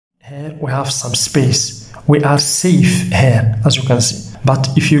Here we have some space. We are safe here, as you can see. But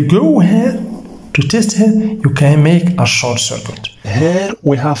if you go here to test here, you can make a short circuit. Here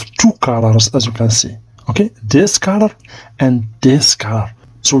we have two colors, as you can see. Okay, this color and this color.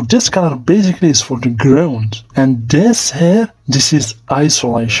 So this color basically is for the ground, and this here, this is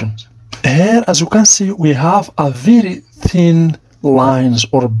isolation. Here, as you can see, we have a very thin lines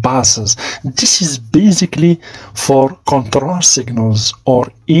or buses. This is basically for control signals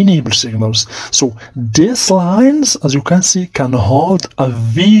or enable signals. So these lines, as you can see, can hold a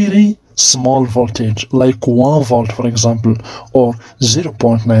very small voltage, like 1 volt for example, or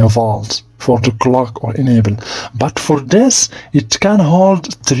 0.9 volts for the clock or enable. But for this, it can hold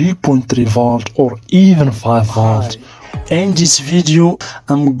 3.3 volt or even 5 volt. In this video,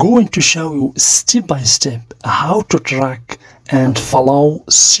 I'm going to show you step by step how to track and follow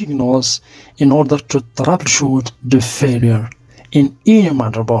signals in order to troubleshoot the failure in any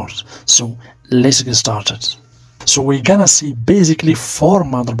motherboard. So let's get started. So we're gonna see basically 4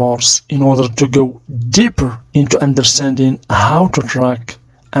 motherboards in order to go deeper into understanding how to track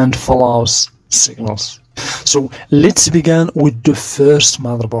and follow signals. So let's begin with the first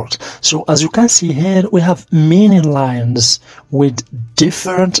motherboard. So as you can see here, we have many lines with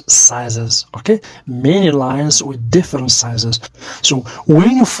different sizes. Okay, many lines with different sizes. So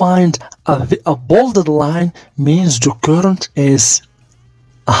when you find a bolded line, means the current is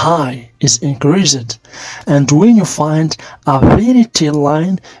high, is increased, and when you find a very thin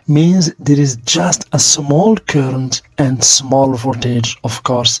line, means there is just a small current and small voltage, of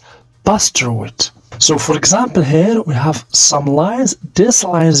course, pass through it. So for example, here we have some lines. These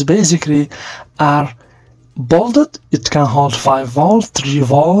lines basically are bolded. It can hold 5 volts, 3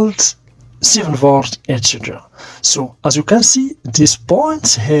 volts, 7 volts, etc. So as you can see, these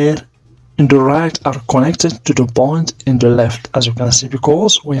points here in the right are connected to the point in the left, as you can see,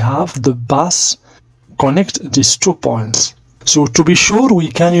 because we have the bus connect these 2 points. So to be sure, we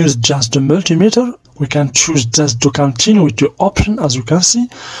can use just the multimeter. We can choose just the continuity option, as you can see,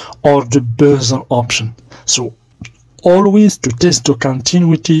 or the buzzer option. So always to test the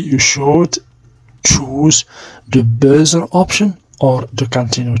continuity, you should choose the buzzer option or the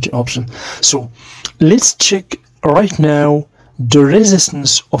continuity option. So let's check right now the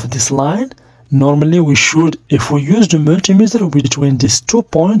resistance of this line. Normally we should, if we use the multimeter between these 2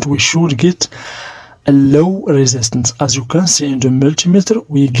 points, we should get a low resistance. As you can see in the multimeter,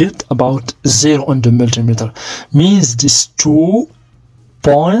 we get about 0 on the multimeter. Means these 2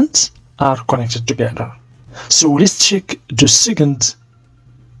 points are connected together. So let's check the second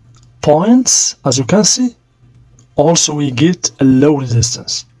points. As you can see, also we get a low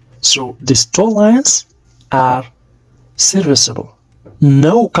resistance. So these 2 lines are serviceable.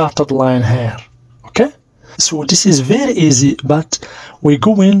 No cutted line here. Okay, so this is very easy, but we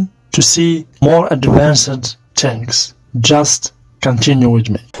go in to see more advanced things. Just continue with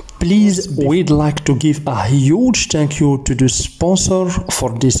me. Please, we'd like to give a huge thank you to the sponsor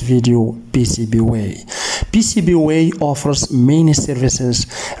for this video, PCBWay. PCBWay offers many services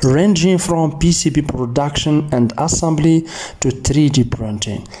ranging from PCB production and assembly to 3D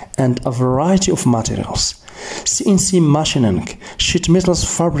printing and a variety of materials. CNC machining, sheet metals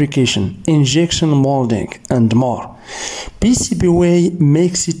fabrication, injection molding, and more. PCBWay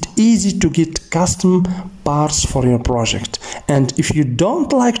makes it easy to get custom parts for your project, and if you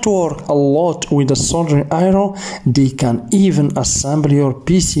don't like to work a lot with a soldering iron, they can even assemble your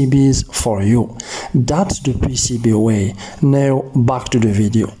PCBs for you. That's the PCBWay. Now back to the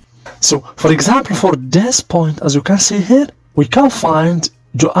video. So for example, for this point, as you can see here, we can find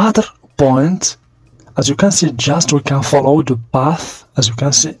the other point. As you can see, just we can follow the path, as you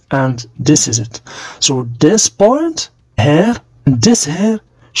can see, and this is it. So this point here and this here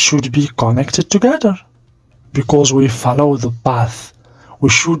should be connected together because we follow the path. We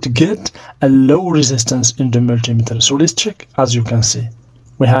should get a low resistance in the multimeter. So let's check. As you can see,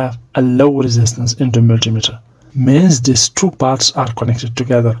 we have a low resistance in the multimeter. Means these 2 parts are connected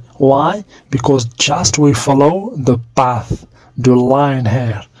together. Why? Because just we follow the path, the line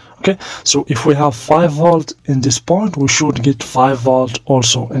here. Okay, so if we have 5 volt in this point, we should get 5 volt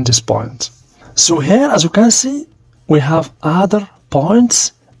also in this point. So here, as you can see, we have other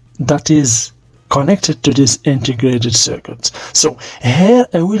points that is connected to this integrated circuit. So here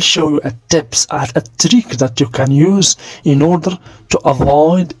I will show you a tips, a trick that you can use in order to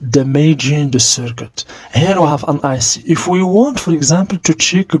avoid damaging the circuit. Here we have an IC. If we want, for example, to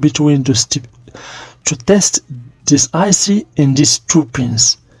check between the to test this IC in these 2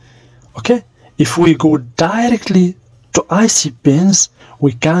 pins. Okay, if we go directly to IC pins,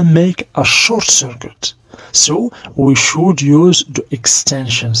 we can make a short circuit. So we should use the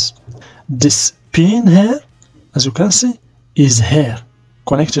extensions. This pin here, as you can see, is here,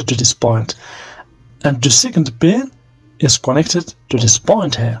 connected to this point. And the second pin is connected to this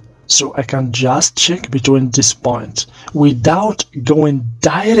point here. So I can just check between this point without going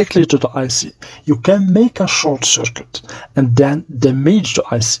directly to the IC. You can make a short circuit and then damage the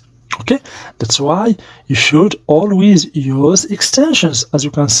IC. Okay, that's why you should always use extensions. As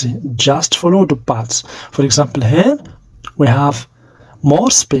you can see, just follow the paths. For example, here we have more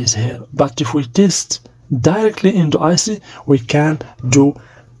space here, but if we test directly into IC, we can do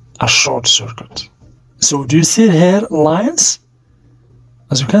a short circuit. So do you see here lines?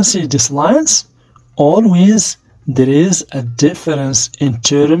 As you can see, these lines, always there is a difference in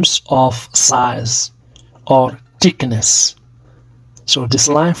terms of size or thickness. So this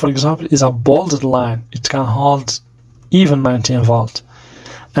line, for example, is a bolded line. It can hold even 19 volt.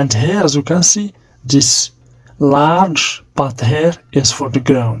 And here, as you can see, this large path here is for the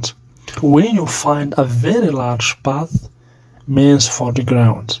ground. When you find a very large path, means for the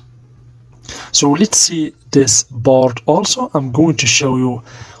ground. So let's see this board also. I'm going to show you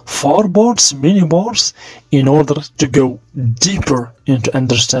 4 boards, mini boards, in order to go deeper into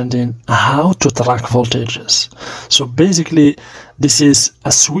understanding how to track voltages. So basically, this is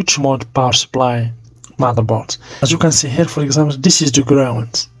a switch mode power supply motherboard. As you can see here, for example, this is the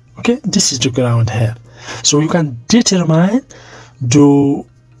ground. Okay, this is the ground here. So you can determine the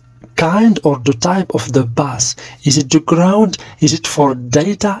kind or the type of the bus. Is it the ground? Is it for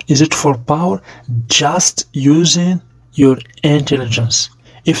data? Is it for power? Just using your intelligence.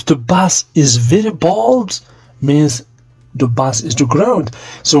 If the bus is very bold, means the bus is the ground.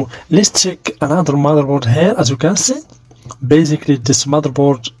 So let's check another motherboard here. As you can see, basically this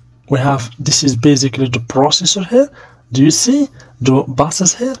motherboard we have, this is basically the processor here. Do you see the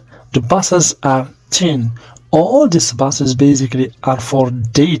buses here? The buses are thin. All these buses basically are for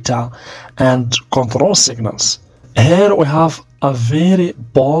data and control signals. Here we have a very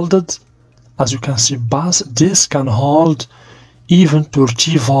bolded, as you can see, bus. This can hold even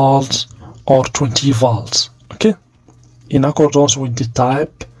 30 volts or 20 volts. Okay, in accordance with the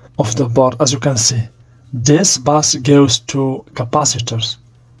type of the board. As you can see, this bus goes to capacitors.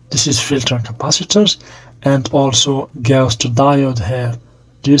 This is filter capacitors, and also goes to diode here.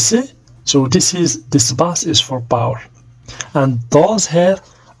 Do you see? So this bus is for power, and those here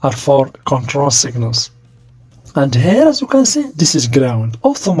are for control signals. And here, as you can see, this is ground.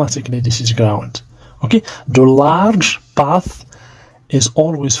 Automatically this is ground. Okay, the large path is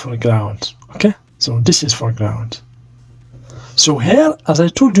always for ground. Okay, so this is for ground. So here, as I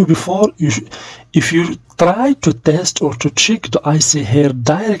told you before, if you try to test or to check the IC here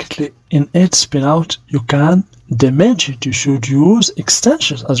directly in its pinout, you can damage it. You should use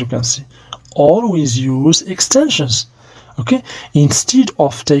extensions. As you can see, always use extensions. Okay, instead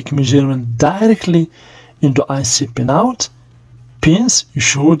of take measurement directly into IC pinout pins, you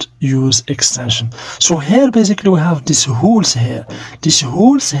should use extension. So here basically we have these holes here. These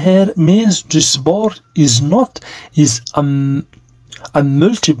holes here means this board is a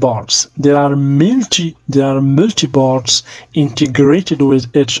multi-boards. There are multi-boards integrated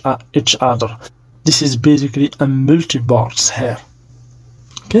with each other. This is basically a multi-boards here.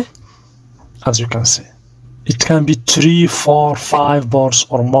 Okay, as you can see, it can be 3, 4, 5 boards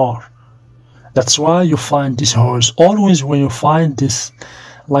or more. That's why you find these holes. Always when you find this,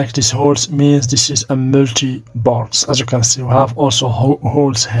 like these holes, means this is a multi-boards. As you can see, we have also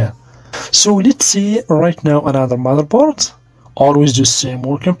holes here. So let's see right now another motherboard. Always the same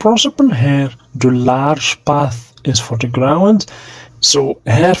working principle. Here the large path is for the ground. So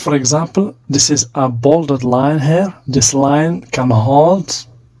here, for example, this is a bolded line here. This line can hold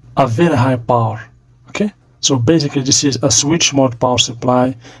a very high power. Okay, so basically this is a switch mode power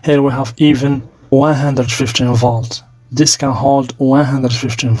supply. Here we have even 115 volts. This can hold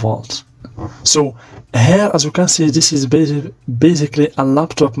 115 volts. So here, as you can see, this is basically a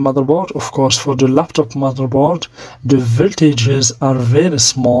laptop motherboard. Of course, for the laptop motherboard, the voltages are very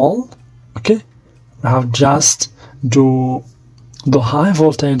small. Okay, we have just the high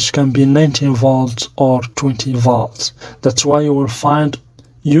voltage can be 19 volts or 20 volts. That's why you will find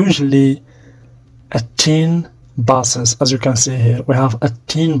usually a 10 buses. As you can see here, we have a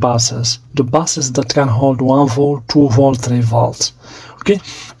 10 buses. The buses that can hold 1 volt, 2 volt, 3 volts. Okay,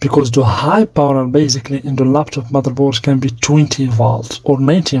 because the high power basically in the laptop motherboards can be 20 volts or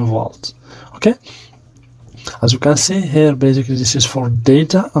 19 volts. Okay, as you can see here, basically this is for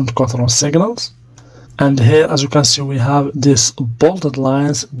data and control signals. And here, as you can see, we have these bolted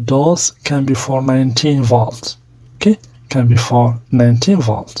lines. Those can be for 19 volts. Okay, can be for 19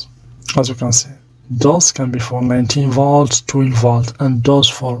 volts. As you can see, those can be for 19 volts, 12 volts, and those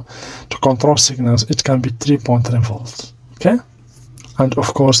for to control signals, it can be 3.3 volts. Okay, and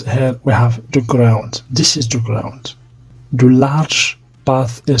of course here we have the ground. This is the ground. The large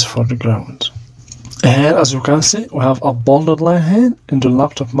path is for the ground. Here, as you can see, we have a bolded line here in the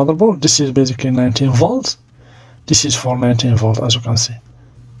laptop motherboard. This is basically 19 volts. This is for 19 volts, as you can see.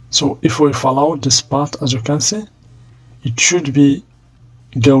 So if we follow this path, as you can see, it should be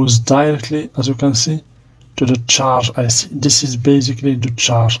goes directly, as you can see, to the charge IC. This is basically the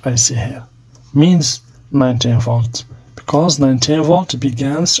charge IC here. Means 19 volts. Because 19 volts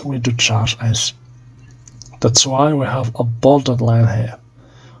begins with the charge IC. That's why we have a bolded line here.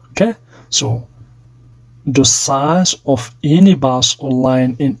 Okay, so the size of any bus or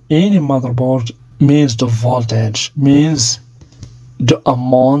line in any motherboard means the voltage, means the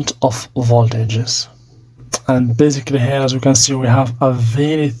amount of voltages. And basically here, as you can see, we have a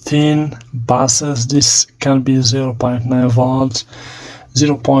very thin buses. This can be 0.9 volts,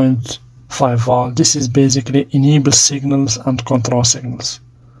 0.5 volts. This is basically enable signals and control signals.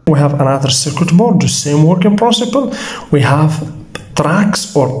 We have another circuit board, the same working principle. We have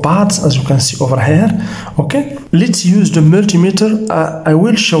tracks or pads, as you can see over here. Okay, let's use the multimeter. I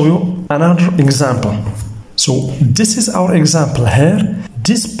will show you another example. So this is our example here.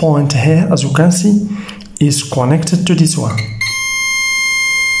 This point here, as you can see, is connected to this one.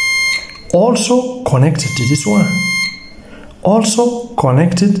 Also connected to this one. Also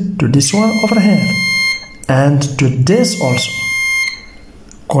connected to this one over here. And to this also.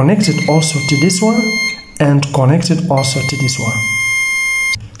 Connected also to this one. And connected also to this one.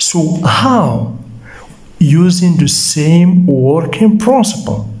 So how? Using the same working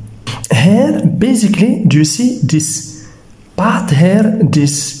principle. Here, basically, do you see this path here,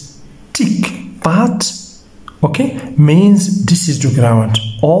 this thick path? Okay, means this is the ground.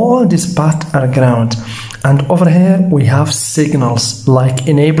 All these paths are ground. And over here we have signals, like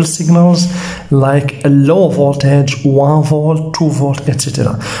enable signals, like a low voltage, 1 volt, 2 volt,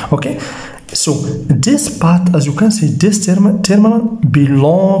 etc. Okay, so this path, as you can see, this terminal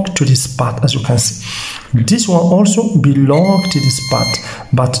belongs to this path, as you can see. This one also belongs to this path,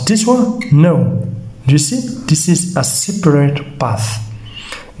 but this one, no. Do you see? This is a separate path.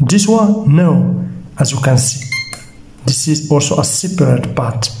 This one, no, as you can see. This is also a separate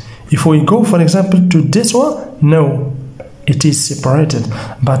path. If we go, for example, to this one, no, it is separated.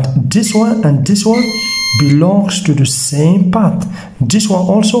 But this one and this one belongs to the same path. This one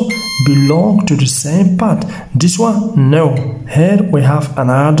also belongs to the same path. This one, no. Here we have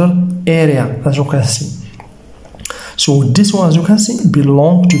another area, as you can see. So this one, as you can see,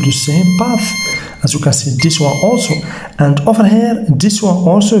 belongs to the same path. As you can see, this one also. And over here, this one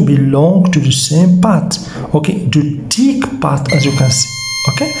also belongs to the same path. Okay, the thick path, as you can see.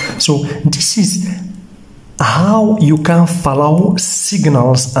 Okay, so this is how you can follow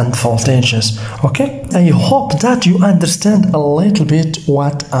signals and voltages. Okay, I hope that you understand a little bit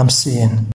what I'm saying.